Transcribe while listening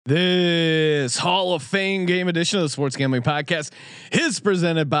This Hall of Fame game edition of the Sports Gambling Podcast is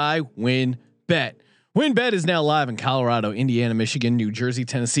presented by WynnBET. WynnBET is now live in Colorado, Indiana, Michigan, New Jersey,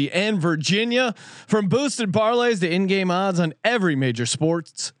 Tennessee, and Virginia. From boosted parlays to in-game odds on every major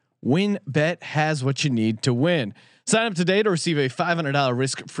sports, WynnBET has what you need to win. Sign up today to receive a $500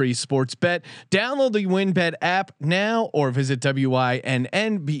 risk-free sports bet. Download the WynnBET app now or visit wynnbet.com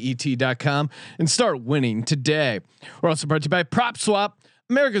and start winning today. We're also brought to you by PropSwap,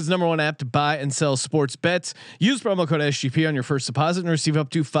 America's #1 app to buy and sell sports bets. Use promo code SGP on your first deposit and receive up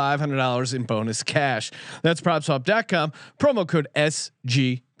to $500 in bonus cash. That's PropSwap.com, promo code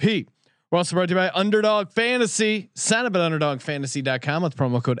SGP. We're also brought to you by Underdog Fantasy. Sign up at UnderdogFantasy.com with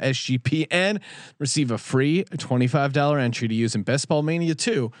promo code SGPN. Receive a free $25 entry to use in Best Ball Mania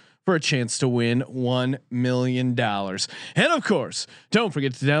 2 for a chance to win $1 million. And of course, don't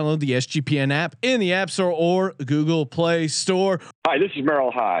forget to download the SGPN app in the App Store or Google Play Store. Hi, this is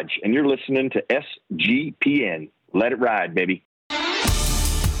Merrill Hodge, and you're listening to SGPN. Let it ride, baby.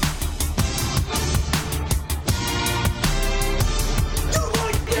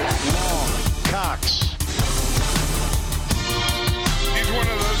 Cox. He's one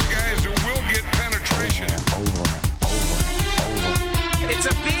of those guys who will get penetration. Over. It's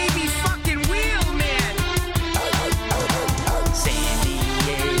a baby fucking wheel, man. San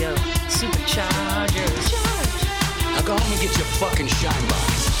Diego Superchargers. Now go home and get your fucking shine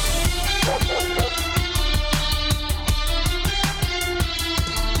box.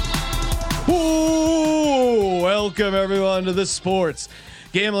 Ooh, welcome everyone to the Sports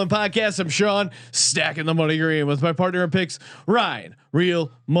Gambling Podcast. I'm Sean, stacking the money green with my partner in picks, Ryan,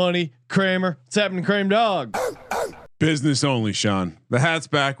 Real Money Kramer. What's happening, Kramer Dog? Business only, Sean. The hat's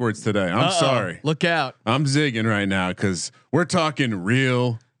backwards today. I'm sorry. Look out. I'm zigging right now because we're talking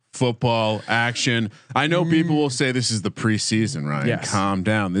real football action. I know people will say this is the preseason, Ryan. Yes. Calm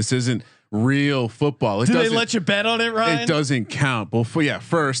down. This isn't real football. Do they let you bet on it, Ryan? It doesn't count. Well,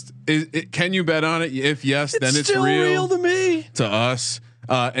 first, can you bet on it? If yes, then it's still real to me. To us.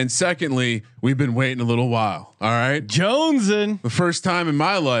 And secondly, we've been waiting a little while. All right, Jonesing. The first time in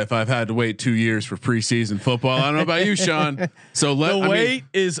my life I've had to wait 2 years for preseason football. I don't know about you, Sean. So the wait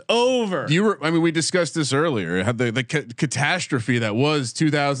is over. We discussed this earlier. Had the catastrophe that was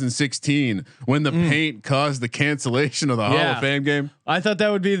 2016 when the paint caused the cancellation of the Hall of Fame game. I thought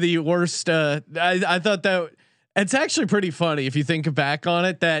that would be the worst. I thought that it's actually pretty funny if you think back on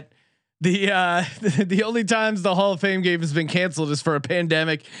it. That the only times the Hall of Fame game has been canceled is for a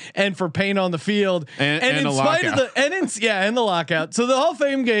pandemic and for paint on the field and in spite of the lockout. So the Hall of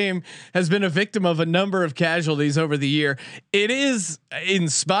Fame game has been a victim of a number of casualties over the year. It is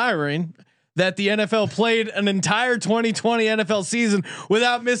inspiring that the NFL played an entire 2020 NFL season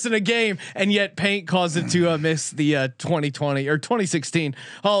without missing a game, and yet paint caused it to miss the 2020 or 2016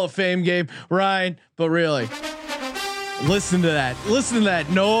 Hall of Fame game, Ryan. But really, listen to that. Listen to that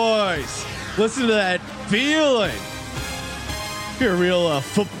noise. Listen to that feeling. If you're a real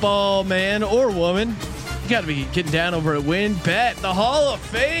football man or woman, you got to be getting down over at WynnBET, the Hall of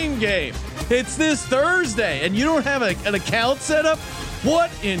Fame game. It's this Thursday, and you don't have an account set up.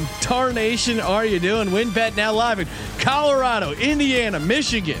 What in tarnation are you doing? WynnBET now live in Colorado, Indiana,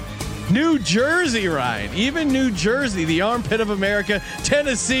 Michigan, New Jersey, Ryan, even New Jersey, the armpit of America,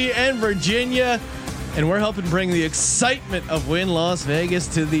 Tennessee, and Virginia. And we're helping bring the excitement of Wynn Las Vegas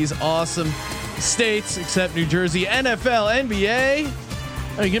to these awesome states, except New Jersey. NFL, NBA.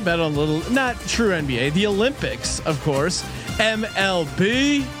 Oh, you can bet on a little, not true NBA, the Olympics, of course.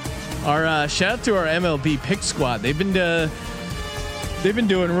 MLB. Our shout out to our MLB pick squad. They've been doing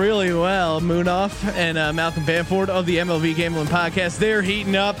really well. Moonoff and Malcolm Bamford of the MLB Gambling Podcast. They're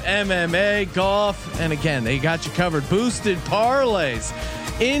heating up MMA, golf, and again, they got you covered. Boosted parlays,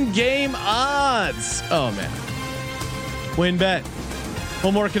 in-game odds. Oh man, WynnBET.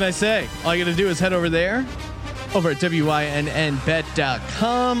 What more can I say? All you got to do is head over there, over at wynnbet.com,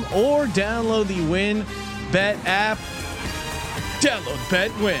 or download the WynnBET app. Download,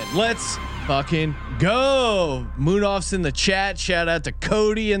 bet, win. Let's fucking go. Moonoff's in the chat. Shout out to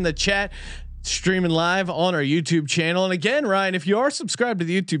Cody in the chat, streaming live on our YouTube channel. And again, Ryan, if you are subscribed to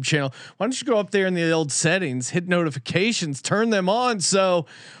the YouTube channel, why don't you go up there in the old settings, hit notifications, turn them on, so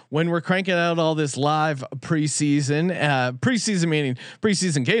when we're cranking out all this live preseason meaning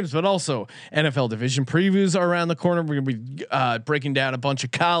preseason games, but also NFL division previews are around the corner. We're gonna be breaking down a bunch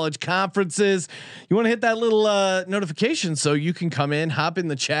of college conferences. You want to hit that little notification so you can come in, hop in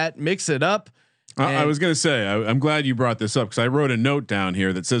the chat, mix it up. I was going to say, I'm glad you brought this up because I wrote a note down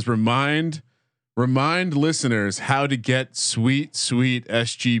here that says, remind Remind listeners how to get sweet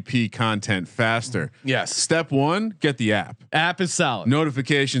SGP content faster. Yes. Step 1, get the app. App is solid.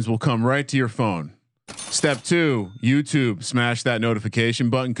 Notifications will come right to your phone. Step 2, YouTube, smash that notification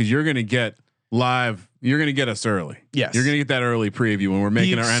button because you're going to get live. You're going to get us early. Yes. You're going to get that early preview when we're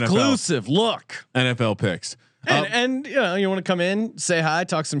making our exclusive NFL picks. And you know, you want to come in, say hi,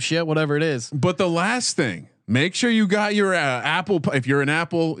 talk some shit, whatever it is. But the last thing, make sure you got your Apple. If you're an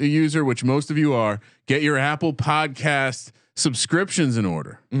Apple user, which most of you are, get your Apple Podcast subscriptions in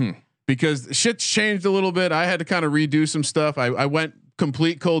order because shit's changed a little bit. I had to kind of redo some stuff. I went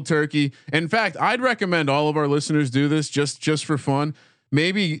complete cold turkey. In fact, I'd recommend all of our listeners do this just for fun.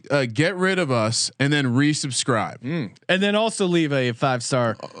 Maybe get rid of us and then resubscribe, and then also leave a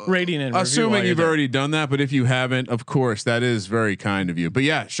 5-star rating and assuming you've already done that. But if you haven't, of course, that is very kind of you. But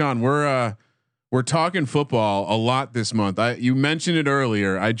yeah, Sean, we're talking football a lot this month. You mentioned it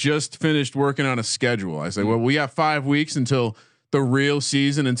earlier. I just finished working on a schedule. I said, well, we have 5 weeks until the real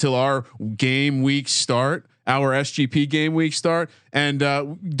season, until our game weeks start, our SGP game weeks start, and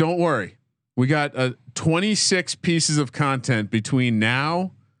don't worry. We got 26 pieces of content between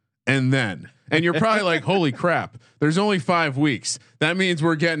now and then. And you're probably like, holy crap, there's only 5 weeks. That means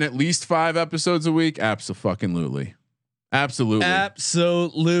we're getting at least 5 episodes a week. Absolutely.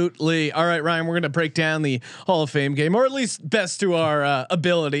 Absolutely. All right, Ryan, we're going to break down the Hall of Fame game, or at least best to our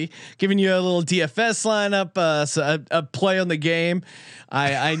ability, giving you a little DFS lineup, so a play on the game.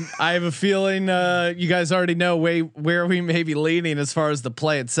 I have a feeling you guys already know where we may be leaning as far as the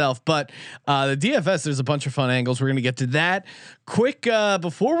play itself, but the DFS, there's a bunch of fun angles. We're going to get to that quick.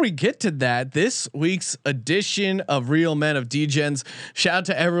 Before we get to that, this week's edition of Real Men of Degens. Shout out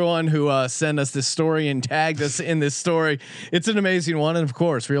to everyone who sent us this story and tagged us in this story. It's an amazing one, and of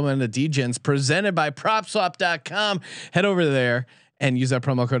course, Real Men of Degens, presented by PropSwap.com. Head over there and use that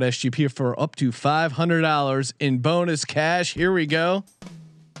promo code SGP for up to $500 in bonus cash. Here we go.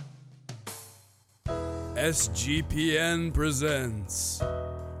 SGPN presents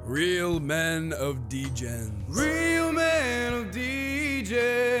Real Men of Degens. Real Men of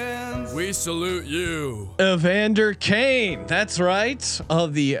Degens. We salute you. Evander Kane, that's right,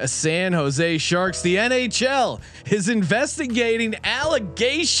 of the San Jose Sharks. The NHL is investigating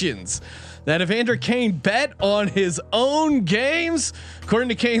allegations that Evander Kane bet on his own games. According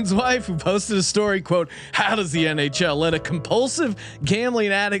to Kane's wife, who posted a story, quote, "How does the NHL let a compulsive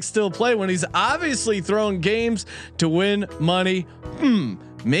gambling addict still play when he's obviously throwing games to win money?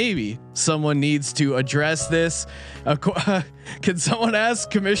 Maybe someone needs to address this. Can someone ask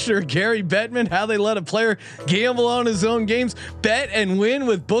Commissioner Gary Bettman how they let a player gamble on his own games, bet and win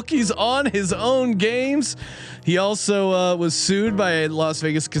with bookies on his own games?" He also was sued by a Las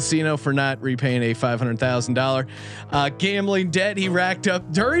Vegas casino for not repaying a $500,000 gambling debt he racked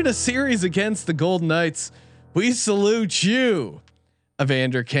up during a series against the Golden Knights. We salute you,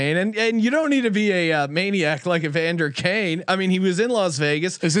 Evander Kane, and you don't need to be a maniac like Evander Kane. I mean, he was in Las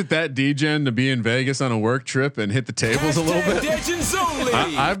Vegas. Is it that degen to be in Vegas on a work trip and hit the tables a little bit?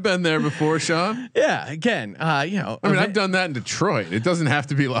 I've been there before, Sean. Yeah, again, you know, I mean, I've done that in Detroit. It doesn't have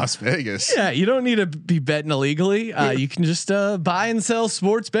to be Las Vegas. Yeah, you don't need to be betting illegally. You can just buy and sell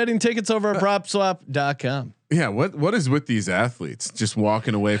sports betting tickets over at PropSwap.com. Yeah, what is with these athletes just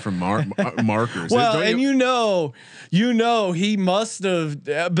walking away from markers? Well, and you know, he must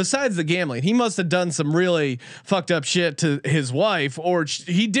have, besides the gambling, he must have done some really fucked up shit to his wife, or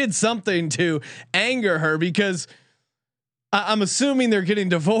he did something to anger her, because I'm assuming they're getting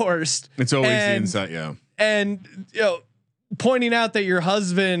divorced. It's always the insight, yeah. And you know, pointing out that your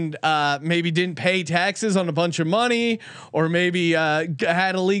husband maybe didn't pay taxes on a bunch of money, or maybe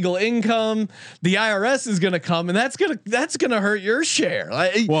had illegal income, the IRS is going to come, and that's gonna hurt your share.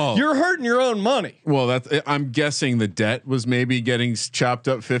 Well, you're hurting your own money. Well, I'm guessing the debt was maybe getting chopped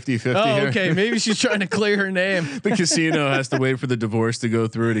up 50-50. Oh, okay. Maybe she's trying to clear her name. The casino has to wait for the divorce to go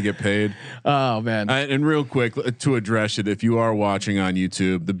through to get paid. Oh man. And real quick to address it, if you are watching on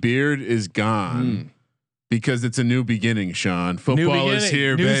YouTube, the beard is gone. Because it's a new beginning, Sean. Football is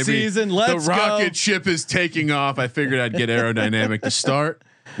here, new baby. Season. Let's the go. rocket ship is taking off. I figured I'd get aerodynamic to start.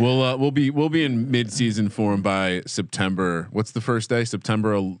 We'll be in mid-season form by September. What's the first day?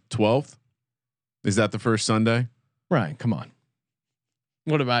 September 12th. Is that the first Sunday? Ryan, come on.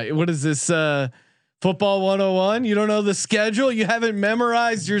 What is this? Football 101. You don't know the schedule. You haven't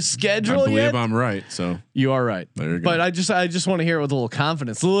memorized your schedule yet. I believe I'm right. So you are right. There you go. But I just want to hear it with a little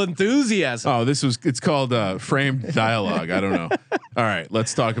confidence, a little enthusiasm. Oh, it's called framed dialogue. I don't know. All right,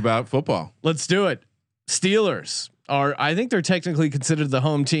 let's talk about football. Let's do it. Steelers are, I think they're technically considered the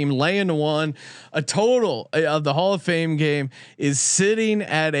home team, laying 1. A total of the Hall of Fame game is sitting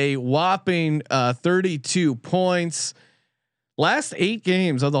at a whopping 32 points. Last 8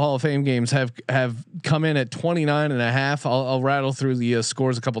 games of the Hall of Fame games have come in at 29.5. I'll rattle through the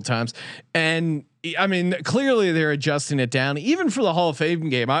scores a couple times, and I mean clearly they're adjusting it down. Even for the Hall of Fame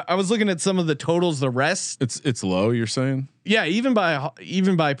game, I was looking at some of the totals. The rest, it's low. You're saying? Yeah, even by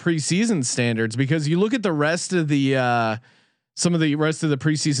preseason standards, because you look at the rest of the some of the rest of the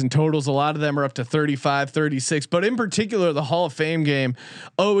preseason totals. A lot of them are up to 35, 36, but in particular the Hall of Fame game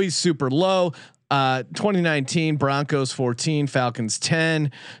always super low. 2019 Broncos 14, Falcons 10,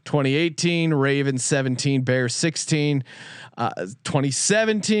 2018 Ravens 17, Bears 16,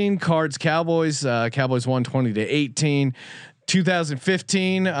 2017 Cards Cowboys, Cowboys won 20-18,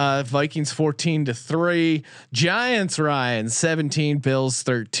 2015 Vikings 14-3, Giants Ryan 17, Bills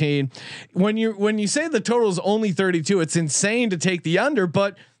 13. When you say the total is only 32, it's insane to take the under,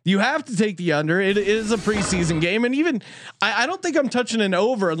 but you have to take the under. It is a preseason game. And even I don't think I'm touching an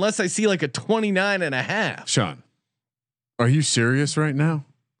over unless I see like a 29.5. Sean, are you serious right now?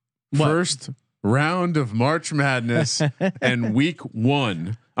 What? First round of March Madness and week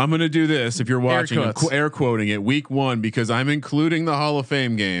 1. I'm going to do this. If you're watching, air quoting it, week 1, because I'm including the Hall of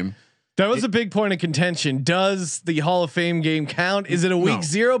Fame game. That was a big point of contention. Does the Hall of Fame game count? Is it a week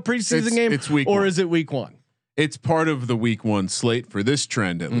 0 preseason game, it's week or 1. Is it week 1? It's part of the week 1 slate for this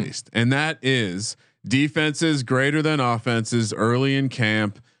trend, at least. And that is defenses greater than offenses early in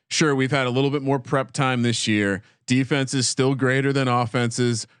camp. Sure, we've had a little bit more prep time this year. Defense is still greater than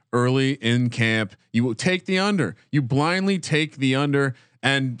offenses early in camp. You will take the under. You blindly take the under,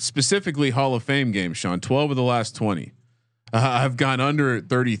 and specifically Hall of Fame games, Sean, 12 of the last 20. I've gone under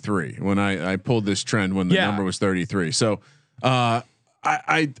 33 when I pulled this trend when the number was 33. So I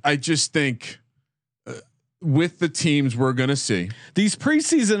just think with the teams we're going to see, these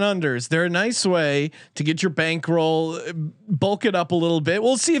preseason unders, they're a nice way to get your bankroll, bulk it up a little bit.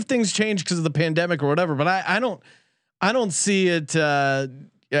 We'll see if things change because of the pandemic or whatever, but I don't see it.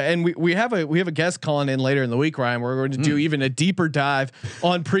 And we have a guest calling in later in the week, Ryan. We're going to do even a deeper dive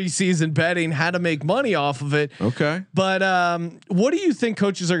on preseason betting, how to make money off of it. Okay. But what do you think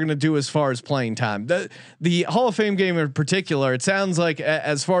coaches are going to do as far as playing time? The Hall of Fame game in particular, it sounds like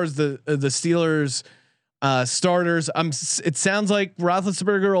as far as the Steelers starters, it sounds like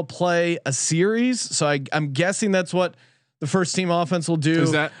Roethlisberger will play a series. So I'm guessing that's what the first team offense will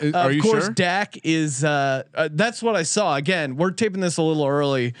do. Are you course, sure? Dak is. That's what I saw. Again, we're taping this a little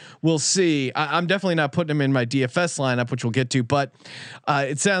early. We'll see. I'm definitely not putting him in my DFS lineup, which we'll get to. But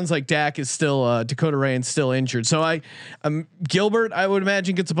it sounds like Dak is still Dakota Rain's still injured. So Gilbert, I would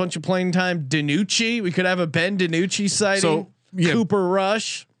imagine, gets a bunch of playing time. DiNucci, we could have a Ben DiNucci sighting. So, yeah. Cooper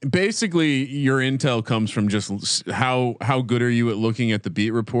Rush. Basically, your intel comes from just how good are you at looking at the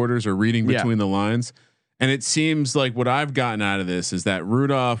beat reporters or reading between the lines. And it seems like what I've gotten out of this is that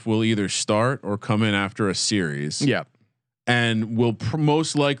Rudolph will either start or come in after a series. Yeah. And will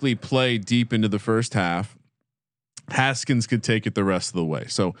most likely play deep into the first half. Haskins could take it the rest of the way.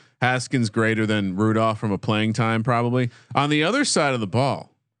 So Haskins greater than Rudolph from a playing time, probably. On the other side of the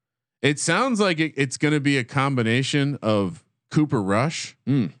ball, it sounds like it's going to be a combination of Cooper Rush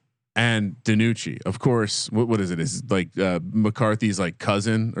and DiNucci. Of course, what is it? Is like McCarthy's like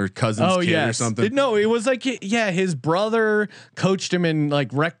cousin or cousin's kid or something? No, it was like his brother coached him in like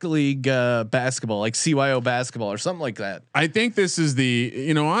rec league basketball, like CYO basketball or something like that. I think this is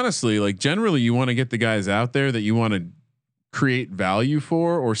honestly, like generally you want to get the guys out there that you want to create value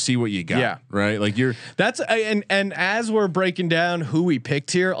for or see what you got. Yeah. Right. Like and as we're breaking down who we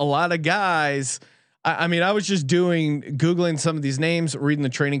picked here, a lot of guys. I mean, I was just Googling some of these names, reading the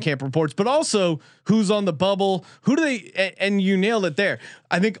training camp reports, but also who's on the bubble, who do they, and you nailed it there.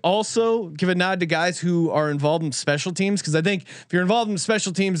 I think also give a nod to guys who are involved in special teams. Cause I think if you're involved in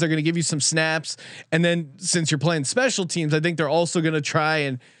special teams, they're going to give you some snaps. And then since you're playing special teams, I think they're also going to try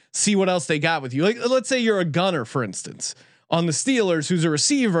and see what else they got with you. Like, let's say you're a gunner, for instance, on the Steelers, who's a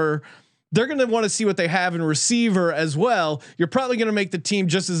receiver. They're going to want to see what they have in receiver as well. You're probably going to make the team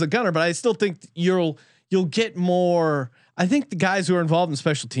just as a gunner, but I still think you'll get more. I think the guys who are involved in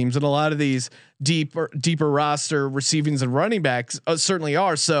special teams and a lot of these deeper roster receivings and running backs certainly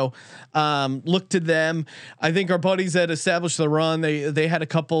are. So look to them. I think our buddies that established the run, they had a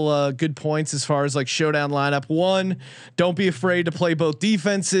couple good points as far as like showdown lineup. 1, don't be afraid to play both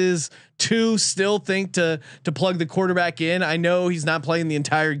defenses. 2, still think to plug the quarterback in. I know he's not playing the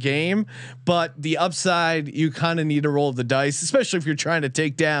entire game, but the upside, you kind of need to roll the dice, especially if you're trying to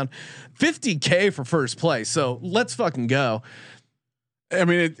take down $50K for first place. So let's fucking go. I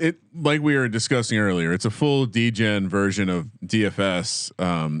mean, it like we were discussing earlier, it's a full DGen version of DFS.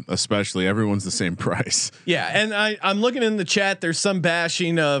 Especially everyone's the same price. Yeah, and I'm looking in the chat. There's some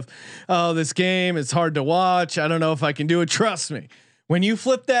bashing of, oh, this game it's hard to watch. I don't know if I can do it. Trust me, when you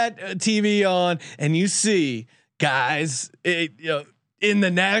flip that TV on and you see guys in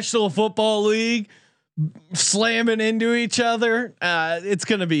the National Football League slamming into each other, it's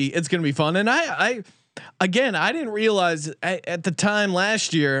gonna be fun. And I didn't realize at the time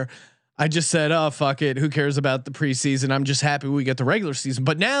last year. I just said, "Oh fuck it, who cares about the preseason? I'm just happy we get the regular season."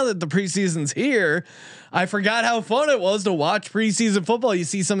 But now that the preseason's here, I forgot how fun it was to watch preseason football. You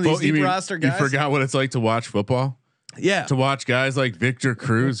see some of these deep roster guys. You forgot what it's like to watch football. Yeah, to watch guys like Victor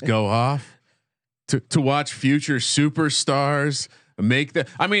Cruz go off, to watch future superstars make that.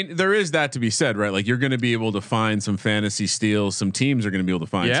 I mean, there is that to be said, right? Like you're going to be able to find some fantasy steals. Some teams are going to be able to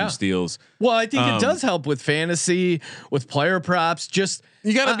find some steals. Well, I think it does help with fantasy, with player props. Just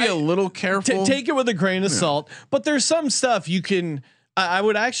you got to be a little careful. Take it with a grain of salt. But there's some stuff you can. I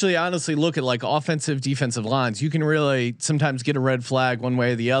would actually honestly look at like offensive, defensive lines. You can really sometimes get a red flag one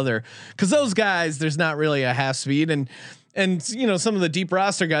way or the other because those guys, there's not really a half speed and some of the deep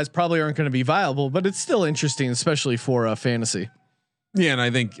roster guys probably aren't going to be viable, but it's still interesting, especially for fantasy. Yeah, and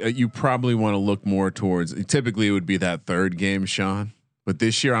I think you probably want to look more towards. Typically, it would be that third game, Sean. But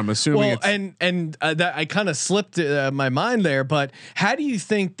this year, I'm assuming. Well, that I kind of slipped my mind there. But how do you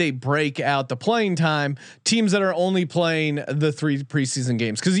think they break out the playing time? Teams that are only playing the 3 preseason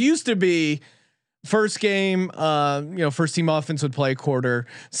games, because it used to be first game, first team offense would play a quarter.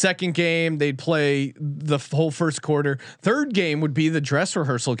 Second game, they'd play the whole first quarter. Third game would be the dress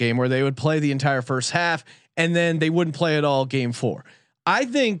rehearsal game where they would play the entire first half, and then they wouldn't play at all game 4. I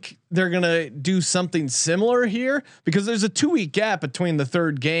think they're going to do something similar here because there's a 2-week gap between the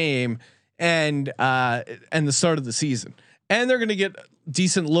third game and the start of the season, and they're going to get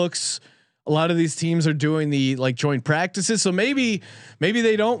decent looks. A lot of these teams are doing the joint practices, so maybe we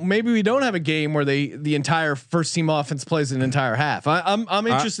don't have a game where the entire first team offense plays an entire half. I'm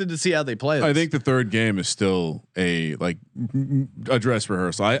interested to see how they play this. I think the third game is still a dress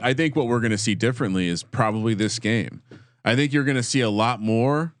rehearsal. I think what we're going to see differently is probably this game. I think you're going to see a lot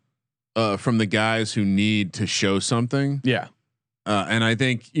more from the guys who need to show something. Yeah. And I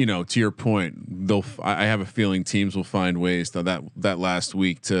think, to your point, I have a feeling teams will find ways that last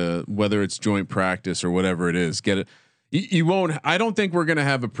week to, whether it's joint practice or whatever it is, get it. You won't, I don't think we're going to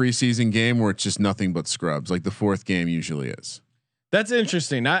have a preseason game where it's just nothing but scrubs like the fourth game usually is. That's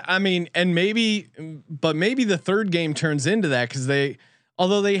interesting. I mean, and maybe the third game turns into that because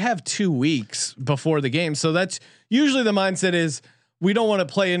although they have 2 weeks before the game. So that's usually the mindset is we don't want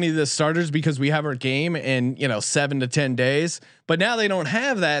to play any of the starters because we have our game in 7 to 10 days, but now they don't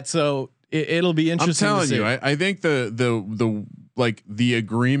have that. So it'll be interesting. I'm telling you, I think the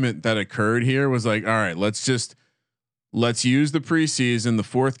agreement that occurred here was like, all right, let's use the preseason. The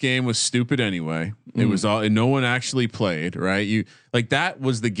fourth game was stupid anyway. It was all, and no one actually played, right? That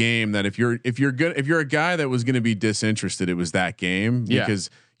was the game that if you're a guy that was going to be disinterested, it was that game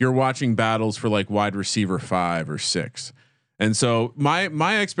because you're watching battles for like wide receiver 5 or 6. And so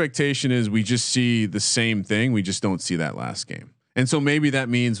my expectation is we just see the same thing. We just don't see that last game. And so maybe that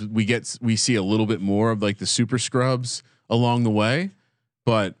means we see a little bit more of like the super scrubs along the way,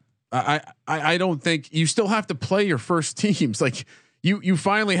 but I don't think you still have to play your first teams. Like you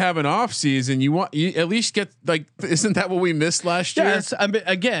finally have an off season. You at least get isn't that what we missed last year? Yes.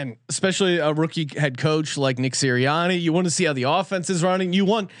 Again, especially a rookie head coach like Nick Sirianni, you want to see how the offense is running. You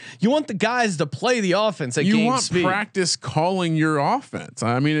want the guys to play the offense at game speed. Practice calling your offense.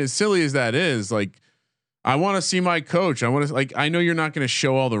 I mean, as silly as that is, I want to see my coach. I want to I know you're not going to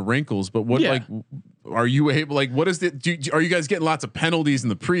show all the wrinkles, but what are you able? What is it? Are you guys getting lots of penalties in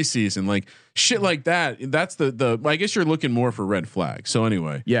the preseason? Shit like that. That's the. I guess you're looking more for red flags. So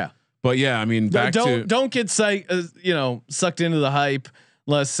anyway, but I mean, don't get sucked into the hype.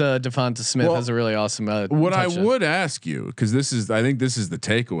 Unless Devonta Smith has a really awesome. What I would ask you, because I think this is the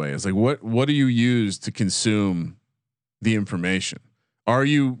takeaway, is what do you use to consume the information? Are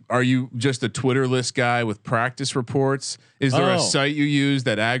you just a Twitter list guy with practice reports? Is there a site you use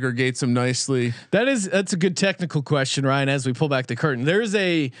that aggregates them nicely? That's a good technical question, Ryan. As we pull back the curtain, there's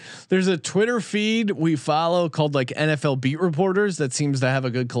a Twitter feed we follow called NFL Beat Reporters that seems to have a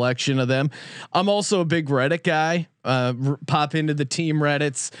good collection of them. I'm also a big Reddit guy. Pop into the team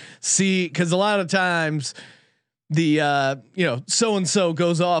Reddits, see, because a lot of times the so and so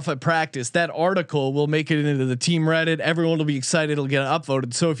goes off at practice. That article will make it into the team Reddit. Everyone will be excited. It'll get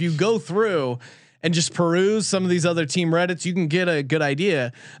upvoted. So if you go through and just peruse some of these other team Reddits, you can get a good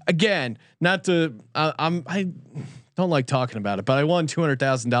idea. Again, not to I don't don't like talking about it, but I won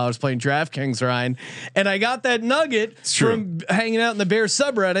 $200,000 playing DraftKings, Ryan, and I got that nugget from hanging out in the Bears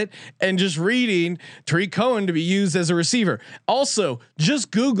subreddit and just reading Tariq Cohen to be used as a receiver. Also,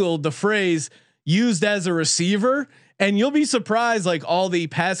 just Googled the phrase "used as a receiver," and you'll be surprised. Like all the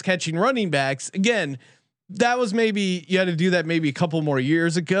pass catching running backs, again, that was maybe you had to do that maybe a couple more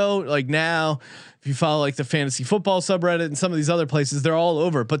years ago. Like now, if you follow like the fantasy football subreddit and some of these other places, they're all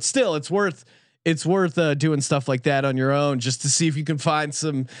over. But still, it's worth doing stuff like that on your own just to see if you can find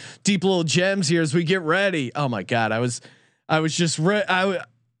some deep little gems here as we get ready. Oh my God. I was just, you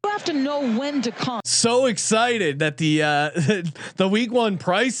have to know when to come. So excited that the week one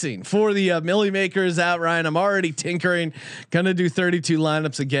pricing for the Millie Maker is out, Ryan. I'm already tinkering, gonna do 32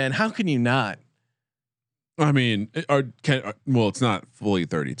 lineups again. How can you not? I mean, it's not fully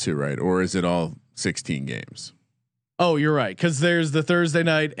 32, right? Or is it all 16 games? Oh, you're right. Cause there's the Thursday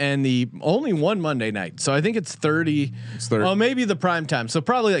night and the only one Monday night. So I think it's 30. Oh, maybe the prime time. So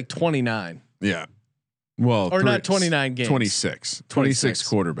probably like 29. Yeah. Well, or not 29 games. 26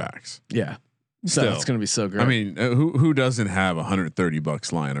 quarterbacks. Yeah. Still, so it's going to be so great. I mean, who doesn't have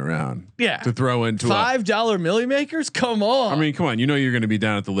 $130 lying around? Yeah. To throw into $5 Millie Makers. Come on. I mean, come on. You know, you're going to be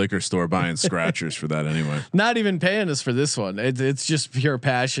down at the liquor store buying scratchers for that anyway. Not even paying us for this one. It's just pure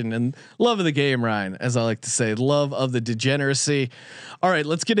passion and love of the game, Ryan, as I like to say, love of the degeneracy. All right,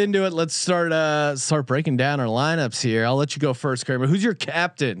 let's get into it. Let's start breaking down our lineups here. I'll let you go first, Kramer. Who's your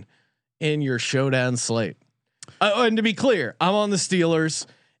captain in your showdown slate? And to be clear, I'm on the Steelers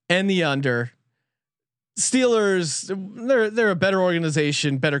and the under. Steelers, they're a better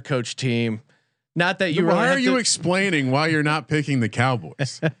organization, better coach team. Not that you. Why are you explaining why you're not picking the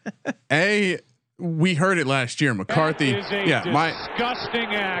Cowboys? We heard it last year. McCarthy, my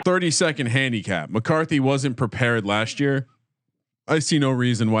 30-second handicap. McCarthy wasn't prepared last year. I see no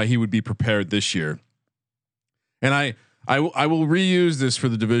reason why he would be prepared this year. And I will reuse this for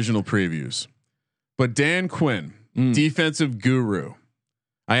the divisional previews. But Dan Quinn, defensive guru.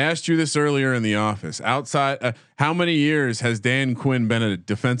 I asked you this earlier in the office. Outside, how many years has Dan Quinn been a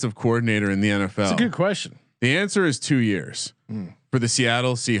defensive coordinator in the NFL? That's a good question. The answer is 2 years for the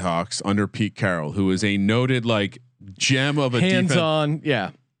Seattle Seahawks under Pete Carroll, who is a noted like gem of a hands-on. Yeah.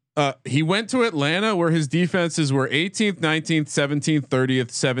 He went to Atlanta where his defenses were 18th, 19th, 17th,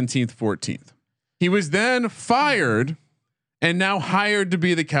 30th, 17th, 14th. He was then fired and now hired to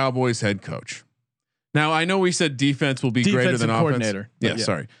be the Cowboys head coach. Now I know we said defense will be greater than offense. Yeah,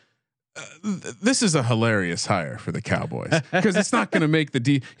 sorry. This is a hilarious hire for the Cowboys because it's not going to make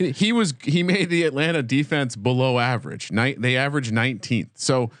the he made the Atlanta defense below average. They averaged 19th.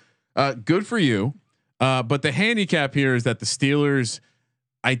 So good for you. But the handicap here is that the Steelers,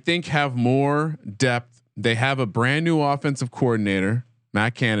 I think, have more depth. They have a brand new offensive coordinator,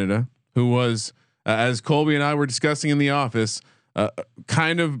 Matt Canada, who was, as Colby and I were discussing in the office,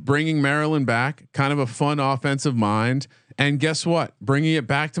 kind of bringing Maryland back, kind of a fun offensive mind. And guess what? Bringing it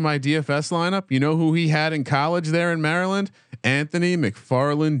back to my DFS lineup. You know who he had in college there in Maryland? Anthony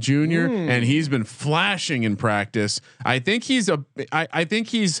McFarland Jr. And he's been flashing in practice. I think he's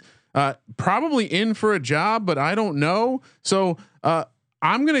probably in for a job, but I don't know. So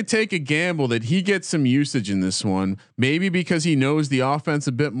I'm going to take a gamble that he gets some usage in this one, maybe because he knows the offense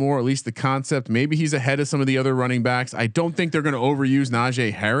a bit more, at least the concept. Maybe he's ahead of some of the other running backs. I don't think they're going to overuse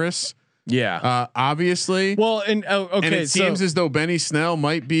Najee Harris. Yeah. Obviously. Well, and okay, and it seems as though Benny Snell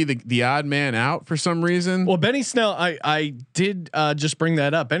might be the odd man out for some reason. Well, Benny Snell, I did just bring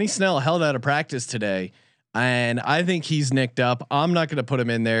that up. Benny Snell held out of practice today, and I think he's nicked up. I'm not going to put him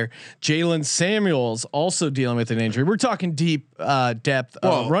in there. Jalen Samuels also dealing with an injury. We're talking deep depth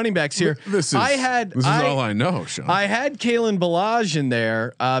running backs here. This is all I know, Sean. I had Kalen Ballage in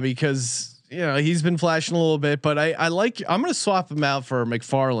there because he's been flashing a little bit, but I'm going to swap him out for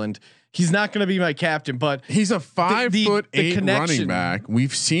McFarland. He's not going to be my captain, but he's a 5'8" running back.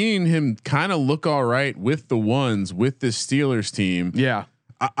 We've seen him kind of look all right with the ones with this Steelers team. Yeah.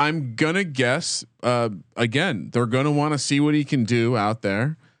 I'm gonna guess again. They're gonna want to see what he can do out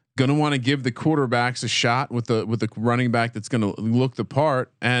there. Gonna want to give the quarterbacks a shot with the running back that's gonna look the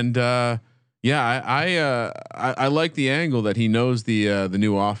part. And I like the angle that he knows the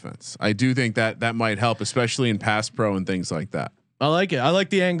new offense. I do think that might help, especially in pass pro and things like that. I like it. I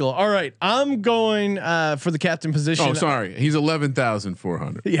like the angle. All right, I'm going for the captain position. Oh, sorry, he's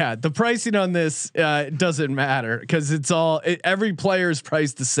 11,400. Yeah, the pricing on this doesn't matter because every player is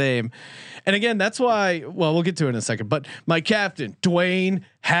priced the same. And again, that's why. Well, we'll get to it in a second. But my captain, Dwayne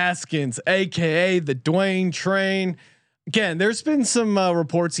Haskins, aka the Dwayne Train. Again, there's been some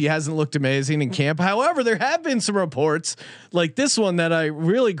reports he hasn't looked amazing in camp. However, there have been some reports like this one that I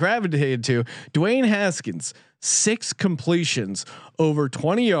really gravitated to. Dwayne Haskins, 6 completions over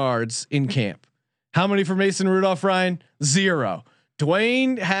 20 yards in camp. How many for Mason Rudolph, Ryan? 0.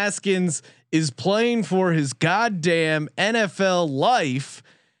 Dwayne Haskins is playing for his goddamn NFL life.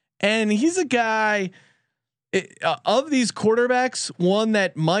 And he's a guy of these quarterbacks, one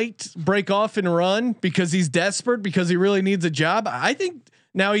that might break off and run because he's desperate, because he really needs a job. I think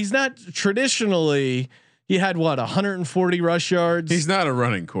now he's not traditionally, he had 140 rush yards. He's not a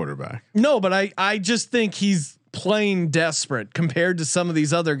running quarterback. No, but I just think he's playing desperate compared to some of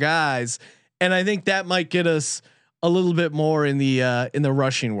these other guys. And I think that might get us a little bit more in the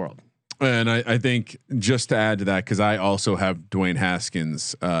rushing world. And I think just to add to that, because I also have Dwayne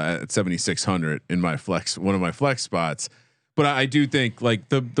Haskins at 7,600 in my flex, one of my flex spots. But I do think like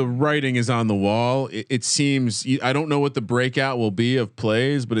the writing is on the wall. It seems, I don't know what the breakout will be of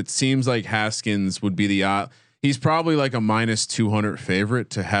plays, but it seems like Haskins would be he's probably like a -200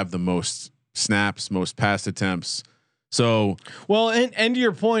 favorite to have the most snaps, most pass attempts. So well, and to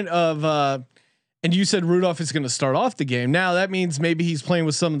your point of and you said Rudolph is going to start off the game. Now that means maybe he's playing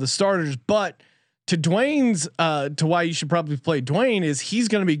with some of the starters, but to Dwayne's to why you should probably play Dwayne is he's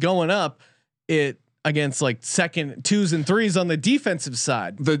going to be going up it against like second 2s and 3s on the defensive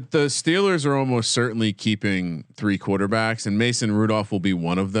side. The Steelers are almost certainly keeping 3 quarterbacks, and Mason Rudolph will be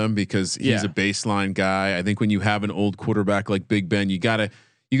one of them because he's a baseline guy. I think when you have an old quarterback like Big Ben, you got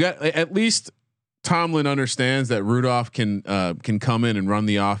at least Tomlin understands that Rudolph can come in and run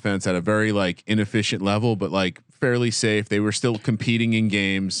the offense at a very like inefficient level, but like fairly safe. They were still competing in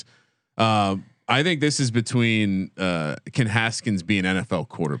games. I think this is between can Haskins be an NFL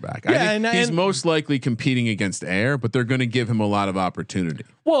quarterback? Yeah, I think he's most likely competing against air, but they're going to give him a lot of opportunity.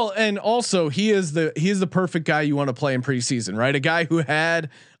 Well, and also he is the perfect guy you want to play in preseason, right? A guy who had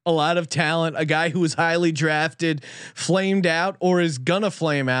a lot of talent, a guy who was highly drafted, flamed out or is gonna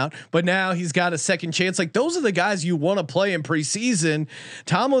flame out, but now he's got a second chance. Like those are the guys you want to play in preseason.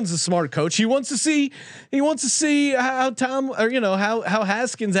 Tomlin's a smart coach. He wants to see how how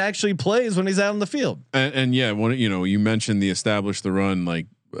Haskins actually plays when he's out on the field. And yeah, you mentioned the establish the run like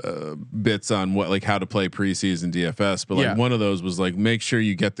bits on what like how to play preseason DFS, but like one of those was like make sure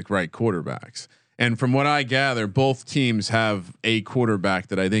you get the right quarterbacks. And from what I gather, both teams have a quarterback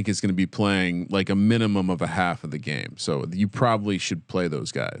that I think is going to be playing like a minimum of a half of the game. So you probably should play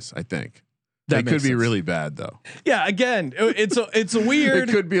those guys. I think that could be really bad though. Yeah. Again, it's a weird.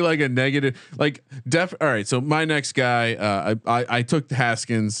 It could be like a negative, like All right. So my next guy, I took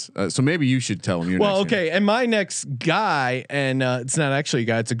Haskins. So maybe you should tell him. Okay. And my next guy, and it's not actually a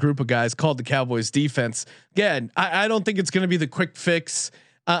guy, it's a group of guys called the Cowboys defense. Again, I don't think it's going to be the quick fix.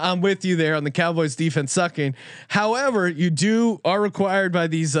 I'm with you there on the Cowboys defense sucking. However, you are required by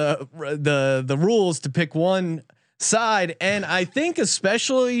these the rules to pick one side, and I think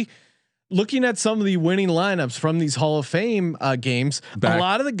especially looking at some of the winning lineups from these Hall of Fame games, a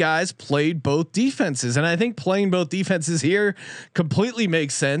lot of the guys played both defenses, and I think playing both defenses here completely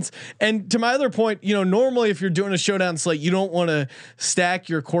makes sense. And to my other point, normally if you're doing a showdown slate, you don't want to stack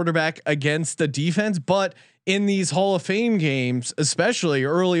your quarterback against the defense, but in these Hall of Fame games, especially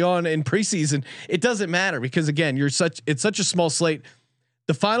early on in preseason, it doesn't matter because again, it's such a small slate.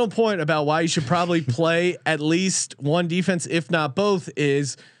 The final point about why you should probably play at least one defense, if not both,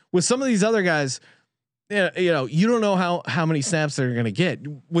 is with some of these other guys. You don't know how many snaps they're going to get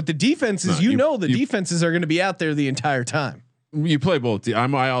with the defenses. The defenses are going to be out there the entire time. You play both.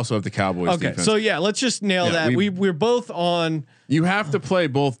 I also have the Cowboys. Okay, defense. So yeah, let's just nail that. We're both on. You have to play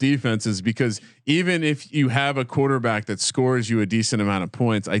both defenses because even if you have a quarterback that scores you a decent amount of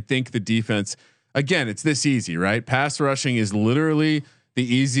points, I think the defense, again, it's this easy, right? Pass rushing is literally the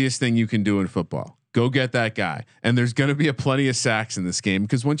easiest thing you can do in football. Go get that guy. And there's going to be plenty of sacks in this game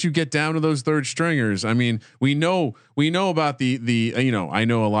because once you get down to those third stringers, I mean, we know about the I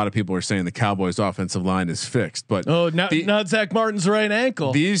know a lot of people are saying the Cowboys offensive line is fixed, but not Zach Martin's right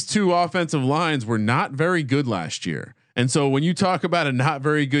ankle. These two offensive lines were not very good last year. And so when you talk about a not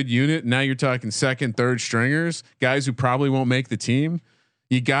very good unit, now you're talking second, third stringers, guys who probably won't make the team.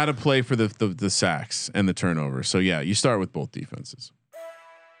 You got to play for the sacks and the turnovers. So yeah, you start with both defenses.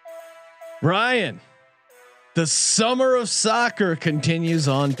 Ryan, the summer of soccer continues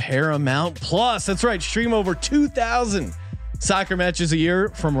on Paramount Plus. That's right. Stream over 2,000 soccer matches a year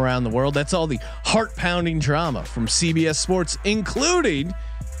from around the world. That's all the heart-pounding drama from CBS Sports, including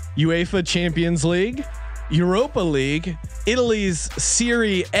UEFA Champions League, Europa League, Italy's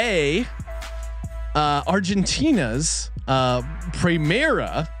Serie A, Argentina's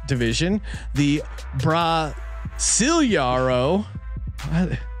Primera Division, the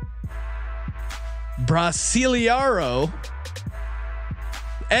Brasileiro,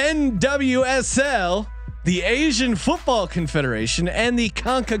 NWSL, the Asian Football Confederation, and the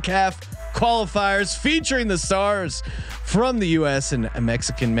CONCACAF qualifiers featuring the stars from the U.S. and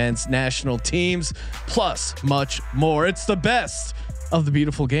Mexican men's national teams, plus much more. It's the best of the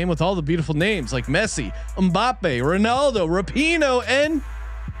beautiful game with all the beautiful names like Messi, Mbappe, Ronaldo, Rapinoe, and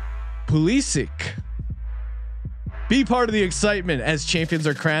Pulisic. Be part of the excitement as champions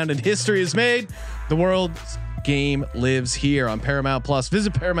are crowned and history is made. The world's game lives here on Paramount Plus.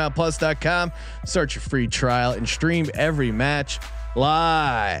 Visit ParamountPlus.com, start your free trial, and stream every match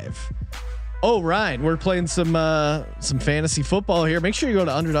live. Oh, Ryan, we're playing some fantasy football here. Make sure you go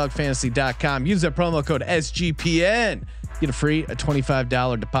to UnderdogFantasy.com. Use that promo code SGPN. Get a free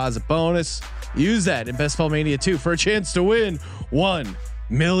 $25 deposit bonus. Use that in Best Ball Mania 2 for a chance to win $1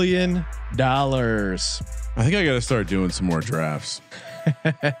 million. I think I got to start doing some more drafts.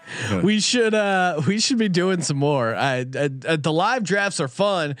 we should be doing some more. The live drafts are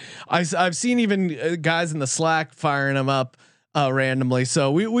fun. I've seen even guys in the Slack firing them up randomly.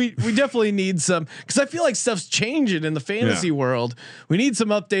 So we definitely need some, because I feel like stuff's changing in the fantasy world. We need some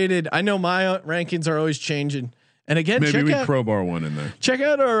updated. I know my rankings are always changing. And again, maybe we crowbar one in there. Check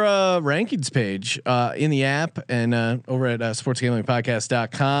out our rankings page in the app and over at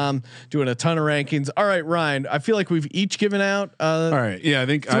sportsgamblingpodcast.com, doing a ton of rankings. All right, Ryan, I feel like we've each given out. All right. Yeah, I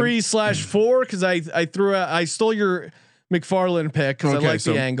think 3/4 because I stole your McFarland pick because I like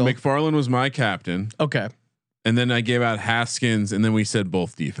the angle. McFarland was my captain. Okay. And then I gave out Haskins, and then we said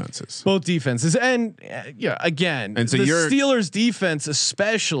both defenses. Both defenses, and again, and so the Steelers defense,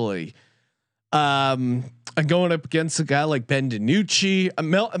 especially, going up against a guy like Ben DiNucci,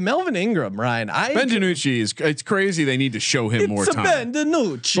 Melvin Ingram, Ryan. Ben DiNucci it's crazy. They need to show him more time. Ben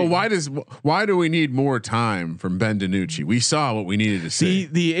DiNucci. But why do we need more time from Ben DiNucci? We saw what we needed to see.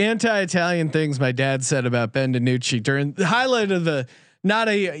 The anti-Italian things my dad said about Ben DiNucci during the highlight of the not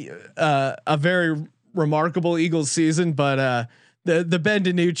a very remarkable Eagles season, but the Ben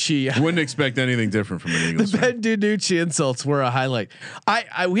DiNucci. Wouldn't expect anything different from an Eagles. The Ben DiNucci insults were a highlight.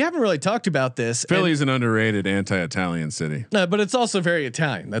 We haven't really talked about this. Philly's an underrated anti-Italian city. But it's also very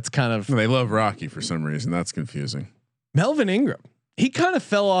Italian. That's kind of, they love Rocky for some reason. That's confusing. Melvin Ingram. He kind of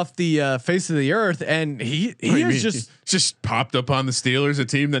fell off the face of the earth, and he just popped up on the Steelers, a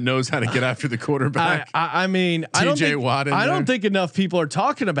team that knows how to get after the quarterback. I mean, TJ Watt. I don't think enough people are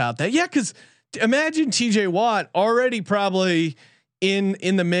talking about that. Yeah, because imagine TJ Watt already probably in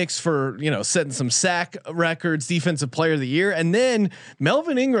the mix for, setting some sack records, defensive player of the year. And then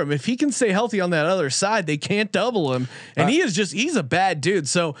Melvin Ingram, if he can stay healthy on that other side, they can't double him. And he's a bad dude.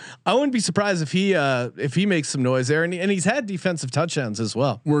 So I wouldn't be surprised if he makes some noise there. And he's had defensive touchdowns as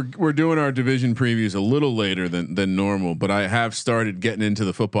well. We're doing our division previews a little later than normal, but I have started getting into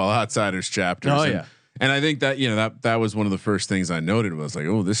the Football Outsiders chapters. Oh yeah. And I think that that was one of the first things I noted was like,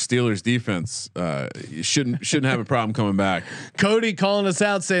 oh, this Steelers defense shouldn't have a problem coming back. Cody calling us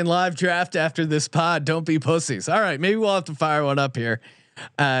out saying live draft after this pod. Don't be pussies. All right, maybe we'll have to fire one up here.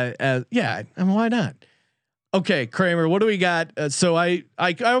 Yeah, and why not? Okay, Kramer, what do we got? So I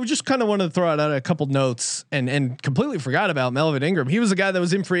just kind of wanted to throw out a couple notes and completely forgot about Melvin Ingram. He was a guy that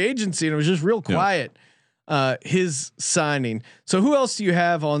was in free agency and it was just real quiet. Yeah. His signing. So who else do you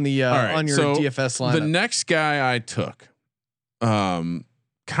have on the on your DFS lineup? The next guy I took, kind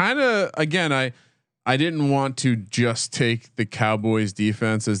of again, I didn't want to just take the Cowboys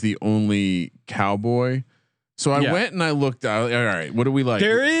defense as the only Cowboy. So I went and I looked out. All right, what do we like?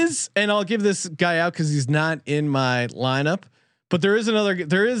 There is, and I'll give this guy out because he's not in my lineup. But there is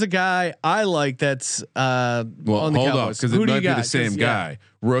a guy I like that's on the hold Cowboys. Because it might be the same guy.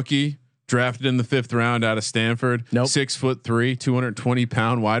 Rookie. Drafted in the 5th round out of Stanford. Nope. 6'3",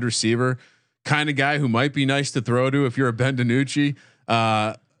 220-pound wide receiver, kind of guy who might be nice to throw to if you're a Ben DiNucci.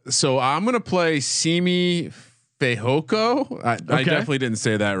 So I'm gonna play Simi Fehoko. I definitely didn't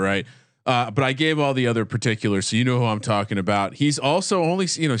say that right, but I gave all the other particulars, so you know who I'm talking about. He's also only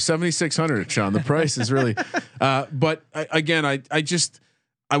 7,600. Sean, the price is really. But I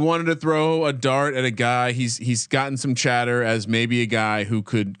wanted to throw a dart at a guy. He's gotten some chatter as maybe a guy who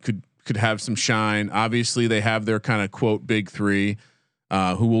could have some shine. Obviously, they have their kind of quote big three,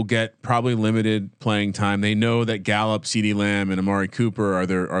 who will get probably limited playing time. They know that Gallup, CeeDee Lamb, and Amari Cooper are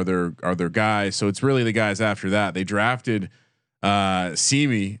their guys. So it's really the guys after that. They drafted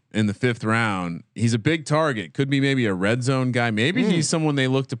Simi in the 5th round. He's a big target. Could be maybe a red zone guy. Maybe he's someone they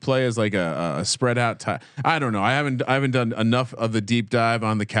look to play as like a spread out type. I don't know. I haven't done enough of the deep dive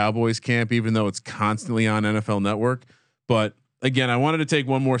on the Cowboys camp, even though it's constantly on NFL Network. But again, I wanted to take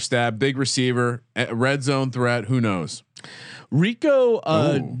one more stab. Big receiver, red zone threat. Who knows? Rico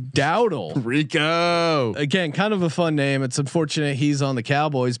Dowdle. Rico. Again, kind of a fun name. It's unfortunate he's on the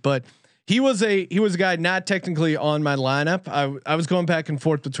Cowboys, but he was a guy not technically on my lineup. I was going back and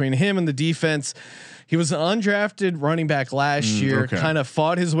forth between him and the defense. He was an undrafted running back last year, kind of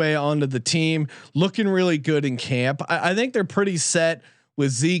fought his way onto the team, looking really good in camp. I think they're pretty set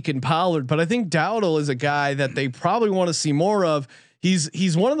with Zeke and Pollard, but I think Dowdle is a guy that they probably want to see more of.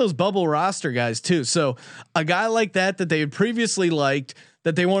 He's one of those bubble roster guys too. So a guy like that they had previously liked,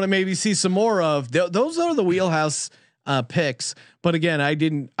 that they want to maybe see some more of. Those are the wheelhouse picks. But again, I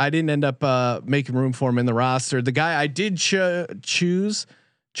didn't end up making room for him in the roster. The guy I did chose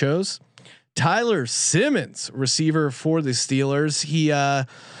Tyler Simmons, receiver for the Steelers.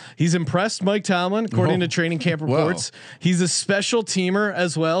 He's impressed Mike Tomlin according to training camp reports. He's a special teamer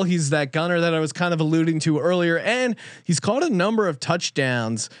as well. He's that gunner that I was kind of alluding to earlier, and he's caught a number of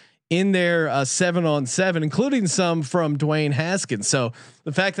touchdowns in their 7-on-7, including some from Dwayne Haskins. So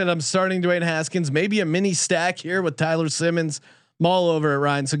the fact that I'm starting Dwayne Haskins, maybe a mini stack here with Tyler Simmons, I'm all over it,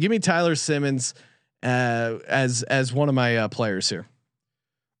 Ryan. So give me Tyler Simmons as one of my players here.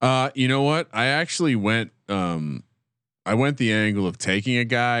 You know what? I actually went. I went the angle of taking a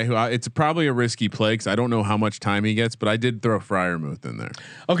guy who it's probably a risky play because I don't know how much time he gets, but I did throw Freiermuth in there.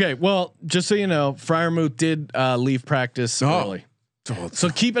 Okay, well, just so you know, Freiermuth did leave practice early. So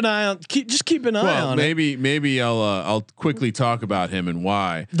keep an eye on. Keep an eye on. Maybe I'll quickly talk about him and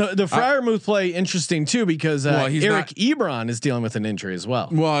why. The Freiermuth play interesting too because Eric Ebron is dealing with an injury as well.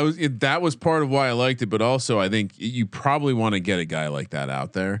 Well, that was part of why I liked it, but also I think you probably want to get a guy like that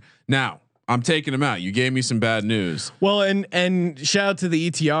out there. Now I'm taking him out. You gave me some bad news. Well, and shout out to the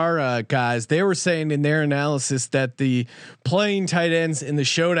ETR guys. They were saying in their analysis that the playing tight ends in the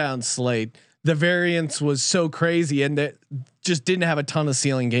showdown slate, the variance was so crazy and that just didn't have a ton of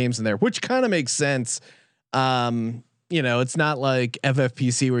ceiling games in there, which kind of makes sense. It's not like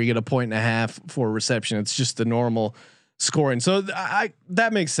FFPC where you get 1.5 for reception. It's just the normal scoring. So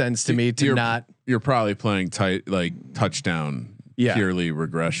that makes sense to me to you're probably playing tight, like touchdown, purely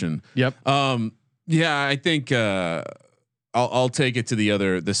regression. Yep. I think, I'll take it to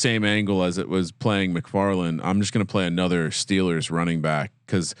the same angle as it was playing McFarland. I'm just going to play another Steelers running back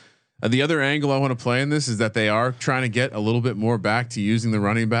because the other angle I want to play in this is that they are trying to get a little bit more back to using the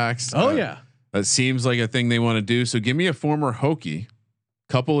running backs. That seems like a thing they want to do. So give me a former Hokie,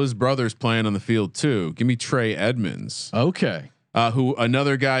 couple of his brothers playing on the field too. Give me Trey Edmonds. Okay. Who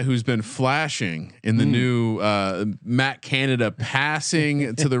another guy who's been flashing in the new Matt Canada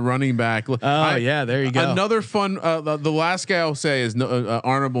passing to the running back. There you go. Another fun. The last guy I'll say is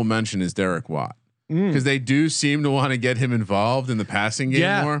honorable mention is Derek Watt because they do seem to want to get him involved in the passing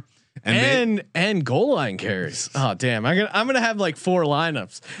game more. And goal line carries. Oh damn! I'm gonna have like 4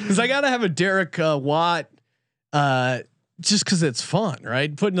 lineups because I gotta have a Derek Watt, just because it's fun,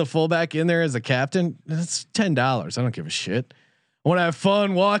 right? Putting the fullback in there as a captain, that's $10. I don't give a shit. I want to have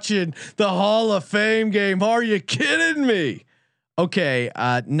fun watching the Hall of Fame game. Are you kidding me? Okay,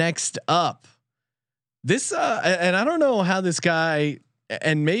 next up, this and I don't know how this guy,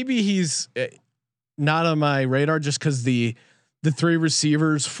 and maybe he's not on my radar just because the 3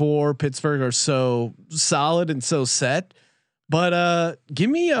 receivers for Pittsburgh are so solid and so set. But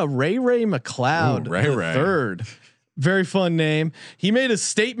give me a Ray McLeod, third. Very fun name. He made a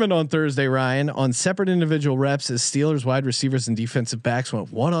statement on Thursday, Ryan, on separate individual reps as Steelers wide receivers and defensive backs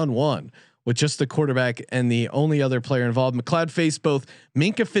went 1-on-1 with just the quarterback and the only other player involved. McLeod faced both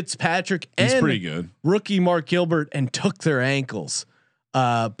Minka Fitzpatrick and rookie Mark Gilbert and took their ankles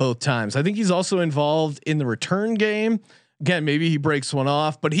both times. I think he's also involved in the return game. Again, maybe he breaks one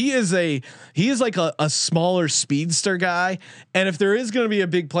off, but he is like a smaller speedster guy. And if there is going to be a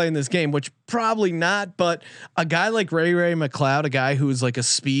big play in this game, which probably not, but a guy like Ray McLeod, a guy who is like a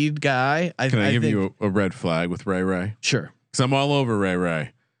speed guy. Can I give you a red flag with Ray? Sure. Cause I'm all over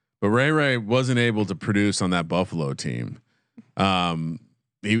Ray, but Ray wasn't able to produce on that Buffalo team.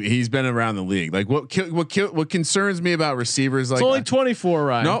 He's been around the league. Like what concerns me about receivers, like it's only 24,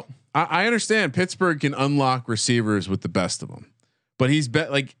 Ryan. No. I understand Pittsburgh can unlock receivers with the best of them, but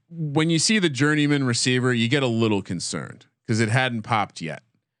like when you see the journeyman receiver, you get a little concerned because it hadn't popped yet.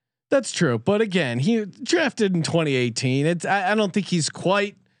 That's true. But again, he drafted in 2018. I don't think he's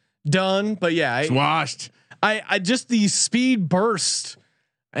quite done, but yeah, it's washed. I just the speed burst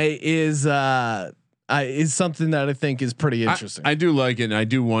is something that I think is pretty interesting. I do like it. And I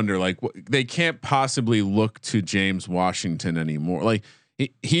do wonder, like they can't possibly look to James Washington anymore. Like,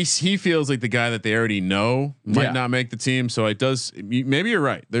 he feels like the guy that they already know might not make the team. So it does. Maybe you're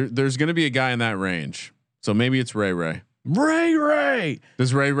right. There's going to be a guy in that range. So maybe it's Ray.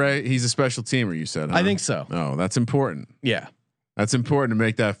 Does Ray? He's a special teamer. You said. Huh? I think so. Oh, that's important. Yeah, that's important to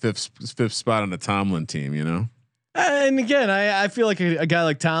make that fifth spot on the Tomlin team. You know. And again, I feel like a guy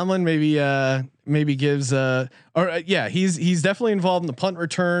like Tomlin maybe gives he's definitely involved in the punt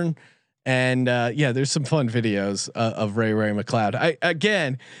return. And there's some fun videos of Ray McCloud.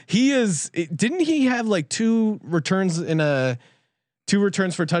 Didn't he have like two returns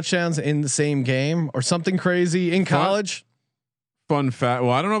for touchdowns in the same game or something crazy in college? Fun fact.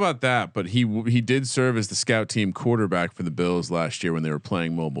 Well, I don't know about that, but he did serve as the scout team quarterback for the Bills last year when they were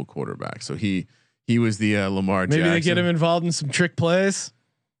playing mobile quarterback. So he was the Lamar Jackson. Maybe they get him involved in some trick plays.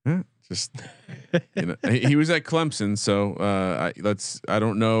 Just he was at Clemson, so I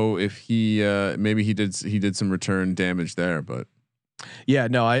don't know if he maybe he did some return damage there, but yeah,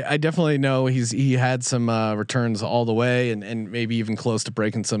 no, I definitely know he had some returns all the way and maybe even close to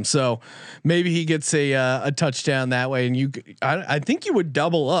breaking some. So maybe he gets a touchdown that way, and I think you would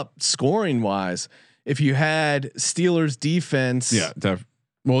double up scoring wise if you had Steelers defense. Yeah,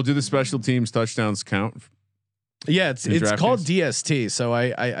 well, do the special teams touchdowns count? Yeah, it's called DST, so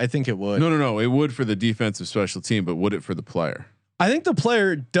I think it would. No, it would for the defensive special team, but would it for the player? I think the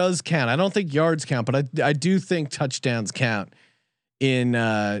player does count. I don't think yards count, but I do think touchdowns count in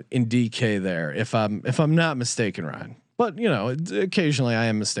DK there. If I'm not mistaken, Ryan. But occasionally I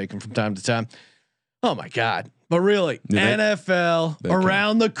am mistaken from time to time. Oh my God! But really, NFL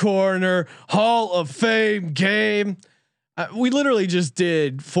around the corner, Hall of Fame game. We literally just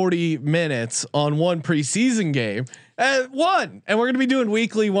did 40 minutes on one preseason game and we're going to be doing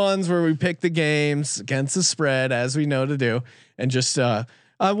weekly ones where we pick the games against the spread as we know to do. And just,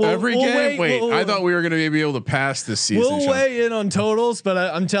 every game. Wait, I thought we were going to be able to pass this season. We'll weigh in on totals, but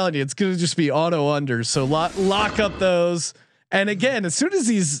I'm telling you, it's going to just be auto unders. So lock up those. And again, as soon as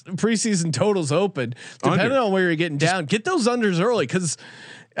these preseason totals open, depending on where you're getting down, get those unders early. Cause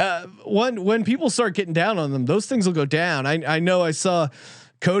when people start getting down on them, those things will go down. I know I saw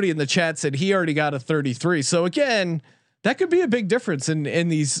Cody in the chat said he already got a 33. So again, that could be a big difference in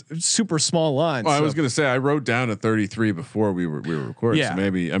these super small lines. Well, I was going to say I wrote down a 33 before we were recording. Yeah. So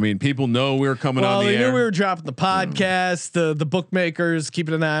maybe people know we were coming on the air. They knew we were dropping the podcast. The bookmakers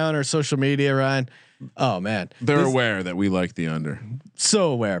keeping an eye on our social media, Ryan. Oh man, they're aware that we like the under.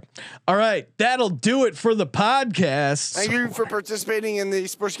 So aware. All right, that'll do it for the podcast. Thank you for participating in the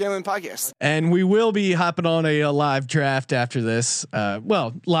Sports Gambling Podcast. And we will be hopping on a live draft after this.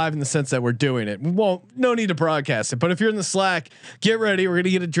 Live in the sense that we're doing it. No need to broadcast it. But if you're in the Slack, get ready. We're gonna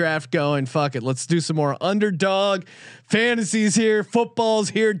get a draft going. Fuck it. Let's do some more underdog fantasies here.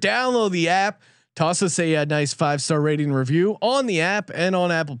 Football's here. Download the app. Toss us a nice 5-star rating review on the app and on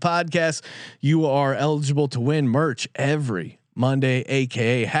Apple Podcasts. You are eligible to win merch every Monday,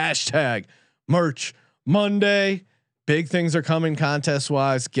 aka hashtag Merch Monday. Big things are coming contest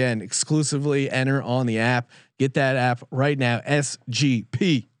wise. Again, exclusively enter on the app. Get that app right now.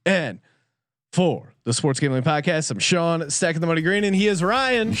 SGPN for the Sports Gambling Podcast. I'm Sean, stacking the money green, and he is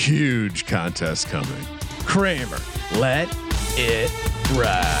Ryan. Huge contest coming. Kramer, let it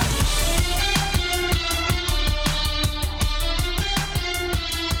ride.